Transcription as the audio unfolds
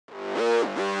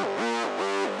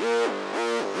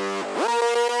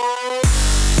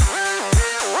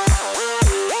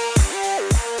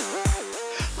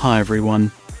Hi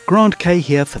everyone, Grant K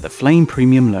here for the Flame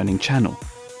Premium Learning channel.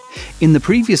 In the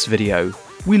previous video,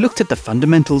 we looked at the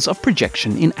fundamentals of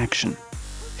projection in action.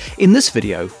 In this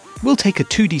video, we'll take a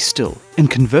 2D still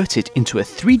and convert it into a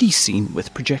 3D scene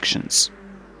with projections.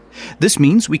 This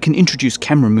means we can introduce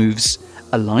camera moves,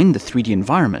 align the 3D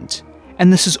environment,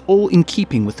 and this is all in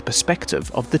keeping with the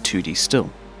perspective of the 2D still.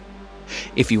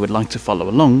 If you would like to follow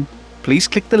along, please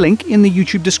click the link in the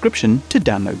YouTube description to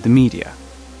download the media.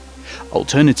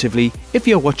 Alternatively, if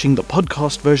you're watching the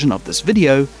podcast version of this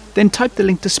video, then type the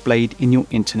link displayed in your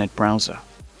internet browser.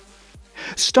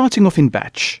 Starting off in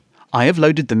batch, I have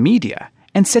loaded the media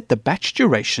and set the batch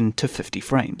duration to 50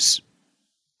 frames.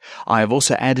 I have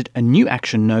also added a new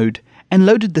action node and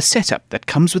loaded the setup that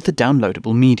comes with the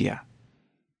downloadable media.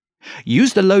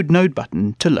 Use the Load Node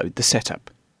button to load the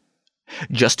setup.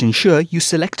 Just ensure you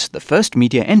select the first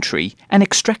media entry and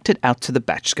extract it out to the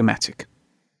batch schematic.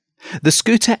 The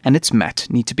scooter and its mat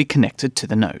need to be connected to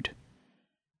the node.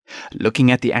 Looking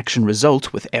at the action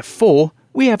result with F4,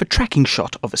 we have a tracking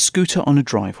shot of a scooter on a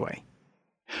driveway.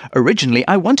 Originally,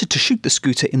 I wanted to shoot the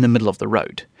scooter in the middle of the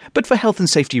road, but for health and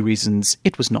safety reasons,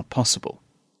 it was not possible.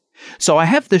 So I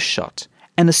have this shot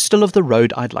and a still of the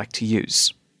road I'd like to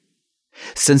use.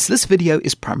 Since this video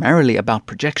is primarily about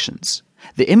projections,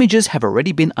 the images have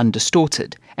already been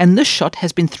undistorted, and this shot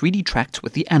has been 3D tracked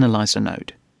with the analyzer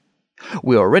node.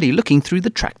 We're already looking through the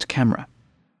tracked camera.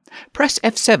 Press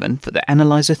F7 for the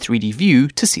Analyzer 3D view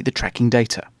to see the tracking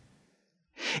data.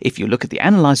 If you look at the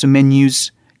Analyzer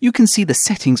menus, you can see the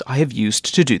settings I have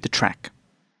used to do the track.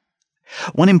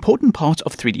 One important part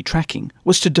of 3D tracking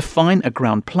was to define a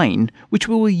ground plane, which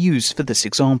we will use for this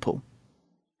example.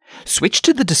 Switch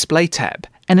to the Display tab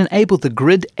and enable the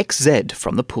Grid XZ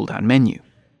from the pull-down menu.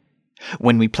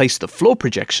 When we place the floor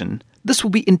projection, this will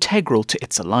be integral to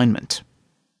its alignment.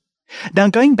 Now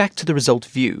going back to the result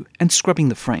view and scrubbing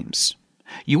the frames,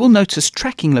 you will notice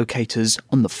tracking locators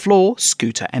on the floor,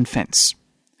 scooter and fence.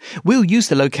 We'll use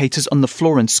the locators on the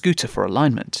floor and scooter for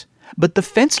alignment, but the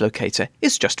fence locator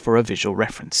is just for a visual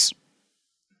reference.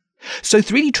 So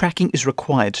 3D tracking is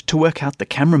required to work out the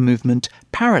camera movement,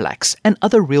 parallax and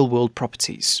other real-world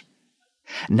properties.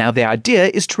 Now the idea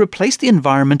is to replace the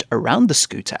environment around the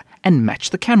scooter and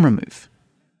match the camera move.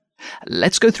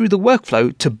 Let's go through the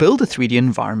workflow to build a 3D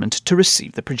environment to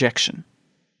receive the projection.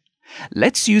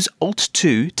 Let's use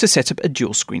Alt-2 to set up a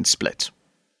dual screen split.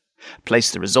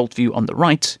 Place the result view on the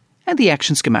right and the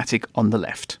action schematic on the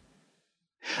left.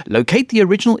 Locate the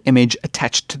original image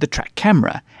attached to the track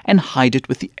camera and hide it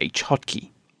with the H hotkey.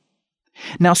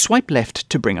 Now swipe left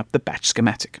to bring up the batch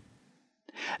schematic.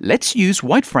 Let's use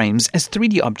white frames as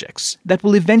 3D objects that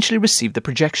will eventually receive the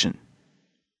projection.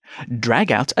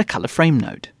 Drag out a color frame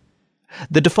node.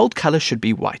 The default color should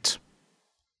be white.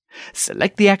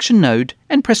 Select the action node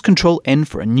and press Ctrl N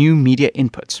for a new media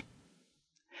input.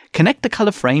 Connect the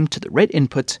color frame to the red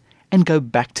input and go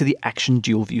back to the action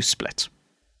dual view split.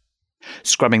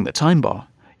 Scrubbing the time bar,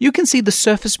 you can see the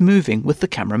surface moving with the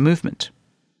camera movement.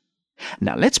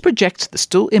 Now let's project the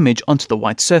still image onto the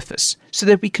white surface so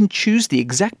that we can choose the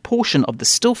exact portion of the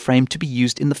still frame to be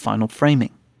used in the final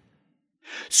framing.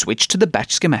 Switch to the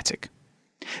batch schematic.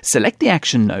 Select the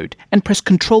action node and press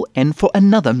Ctrl N for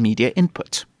another media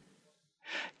input.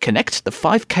 Connect the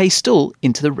 5K still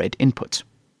into the red input.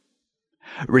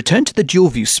 Return to the dual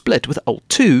view split with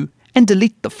Alt-2 and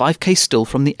delete the 5K still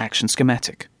from the action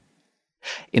schematic.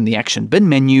 In the action bin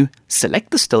menu, select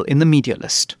the still in the media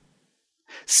list.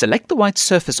 Select the white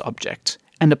surface object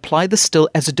and apply the still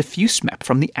as a diffuse map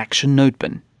from the action node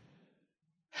bin.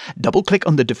 Double-click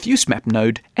on the diffuse map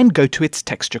node and go to its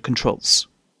texture controls.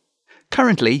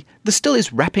 Currently, the still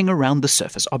is wrapping around the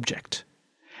surface object.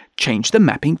 Change the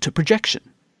mapping to projection.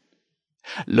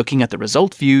 Looking at the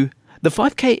result view, the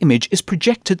 5K image is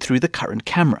projected through the current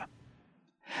camera.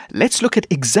 Let's look at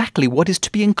exactly what is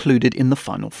to be included in the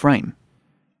final frame.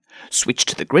 Switch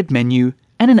to the grid menu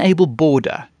and enable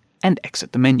border and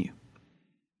exit the menu.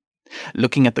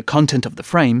 Looking at the content of the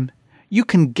frame, you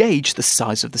can gauge the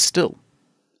size of the still.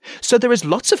 So there is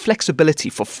lots of flexibility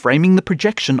for framing the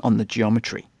projection on the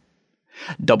geometry.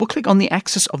 Double-click on the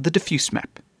axis of the diffuse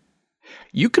map.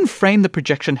 You can frame the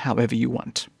projection however you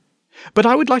want, but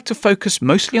I would like to focus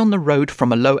mostly on the road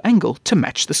from a low angle to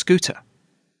match the scooter.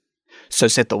 So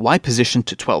set the Y position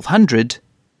to 1200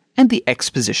 and the X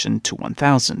position to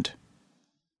 1000.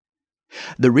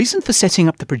 The reason for setting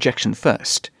up the projection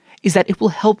first is that it will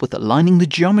help with aligning the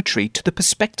geometry to the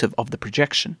perspective of the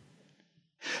projection.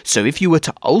 So if you were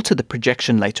to alter the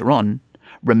projection later on,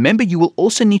 remember you will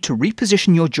also need to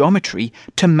reposition your geometry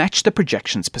to match the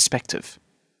projection's perspective.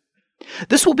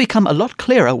 This will become a lot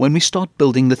clearer when we start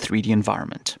building the 3D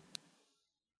environment.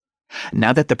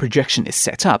 Now that the projection is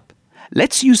set up,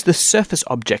 let's use the surface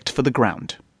object for the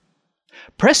ground.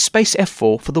 Press space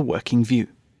F4 for the working view.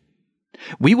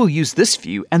 We will use this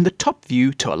view and the top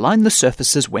view to align the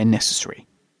surfaces where necessary.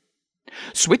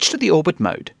 Switch to the orbit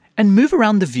mode and move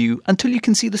around the view until you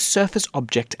can see the surface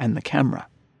object and the camera.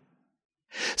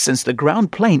 Since the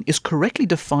ground plane is correctly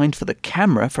defined for the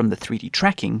camera from the 3D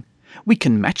tracking, we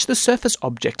can match the surface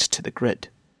object to the grid.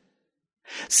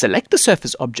 Select the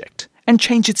surface object and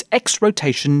change its X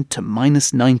rotation to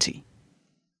 -90.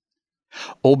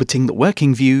 Orbiting the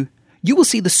working view, you will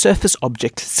see the surface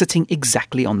object sitting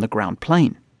exactly on the ground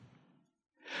plane.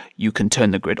 You can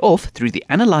turn the grid off through the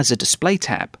Analyzer Display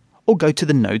tab or go to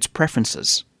the Node's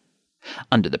Preferences.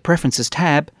 Under the Preferences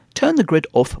tab, turn the grid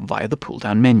off via the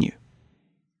pull-down menu.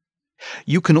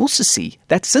 You can also see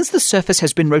that since the surface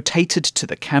has been rotated to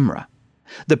the camera,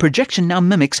 the projection now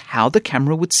mimics how the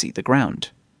camera would see the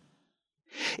ground.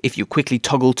 If you quickly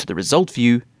toggle to the result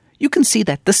view, you can see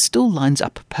that this still lines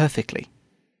up perfectly.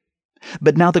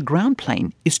 But now the ground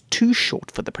plane is too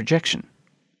short for the projection,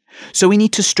 so we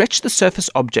need to stretch the surface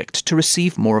object to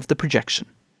receive more of the projection.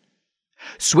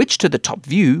 Switch to the top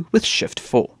view with Shift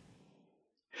 4.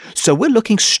 So we're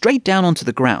looking straight down onto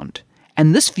the ground,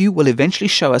 and this view will eventually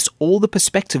show us all the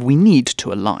perspective we need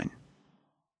to align.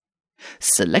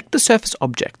 Select the surface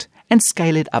object and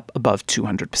scale it up above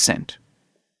 200%.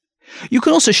 You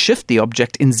can also shift the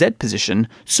object in Z position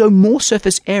so more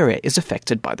surface area is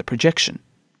affected by the projection.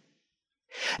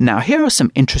 Now here are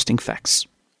some interesting facts.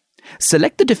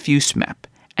 Select the diffuse map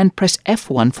and press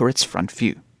F1 for its front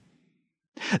view.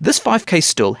 This 5K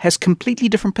still has completely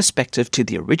different perspective to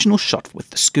the original shot with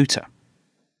the scooter.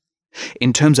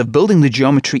 In terms of building the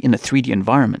geometry in a 3D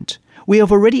environment, we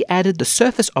have already added the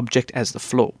surface object as the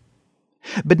floor.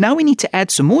 But now we need to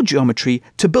add some more geometry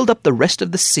to build up the rest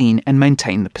of the scene and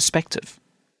maintain the perspective.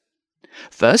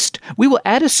 First, we will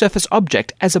add a surface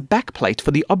object as a backplate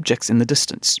for the objects in the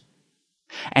distance.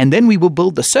 And then we will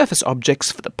build the surface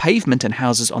objects for the pavement and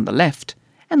houses on the left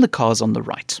and the cars on the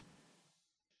right.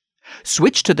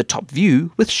 Switch to the top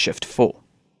view with Shift 4.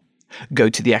 Go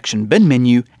to the Action Bin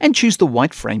menu and choose the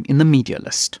white frame in the media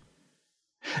list.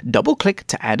 Double-click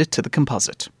to add it to the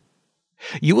composite.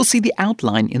 You will see the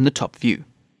outline in the top view.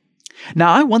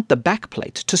 Now I want the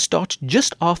backplate to start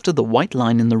just after the white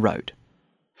line in the road.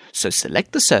 So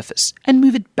select the surface and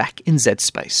move it back in Z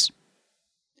space.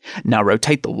 Now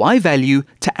rotate the Y value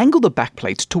to angle the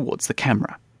backplate towards the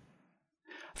camera.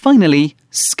 Finally,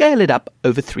 scale it up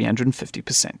over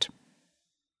 350%.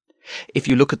 If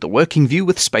you look at the working view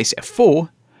with space F4,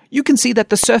 you can see that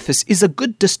the surface is a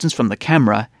good distance from the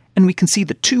camera and we can see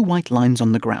the two white lines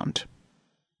on the ground.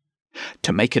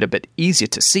 To make it a bit easier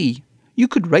to see, you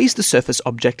could raise the surface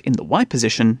object in the Y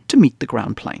position to meet the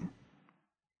ground plane.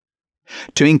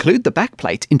 To include the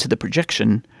backplate into the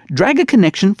projection, drag a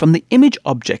connection from the image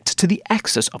object to the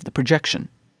axis of the projection.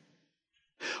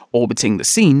 Orbiting the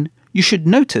scene, you should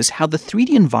notice how the 3D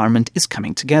environment is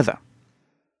coming together.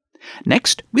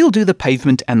 Next, we'll do the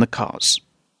pavement and the cars.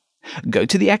 Go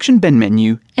to the Action Bin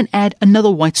menu and add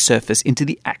another white surface into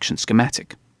the action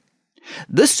schematic.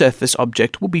 This surface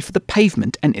object will be for the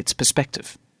pavement and its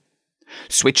perspective.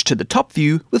 Switch to the top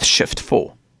view with Shift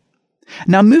 4.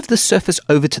 Now move the surface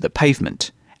over to the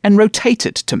pavement and rotate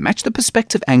it to match the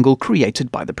perspective angle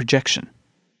created by the projection.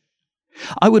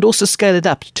 I would also scale it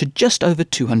up to just over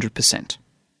 200%.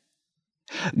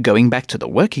 Going back to the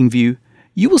working view,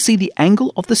 you will see the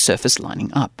angle of the surface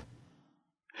lining up.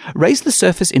 Raise the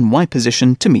surface in Y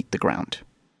position to meet the ground.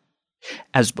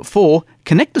 As before,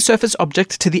 connect the surface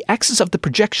object to the axis of the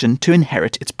projection to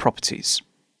inherit its properties.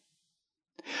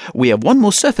 We have one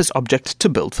more surface object to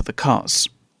build for the cars.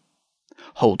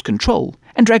 Hold Ctrl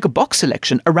and drag a box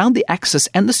selection around the axis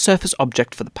and the surface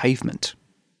object for the pavement.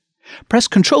 Press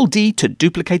Ctrl D to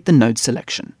duplicate the node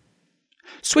selection.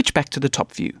 Switch back to the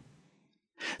top view.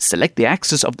 Select the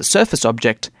axis of the surface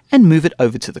object and move it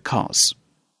over to the cars.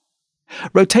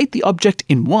 Rotate the object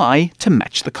in Y to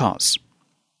match the cars.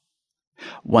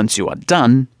 Once you are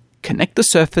done, connect the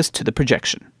surface to the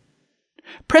projection.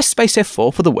 Press space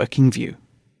F4 for the working view.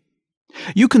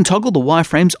 You can toggle the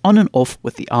wireframes on and off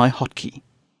with the I hotkey.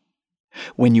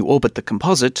 When you orbit the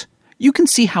composite, you can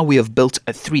see how we have built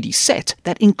a 3D set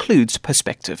that includes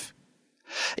perspective.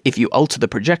 If you alter the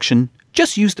projection,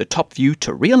 just use the top view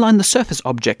to realign the surface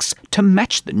objects to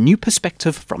match the new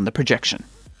perspective from the projection.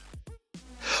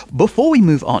 Before we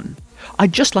move on,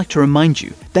 I'd just like to remind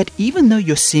you that even though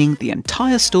you're seeing the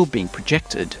entire still being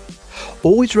projected,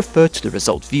 always refer to the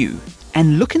result view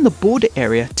and look in the border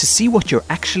area to see what you're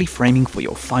actually framing for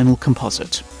your final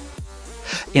composite.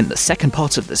 In the second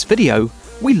part of this video,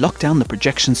 we lock down the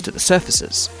projections to the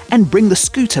surfaces and bring the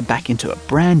scooter back into a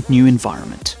brand new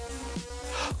environment.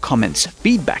 Comments,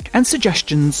 feedback, and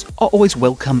suggestions are always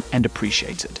welcome and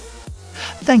appreciated.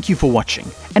 Thank you for watching,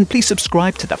 and please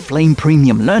subscribe to the Flame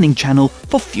Premium Learning channel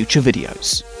for future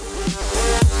videos.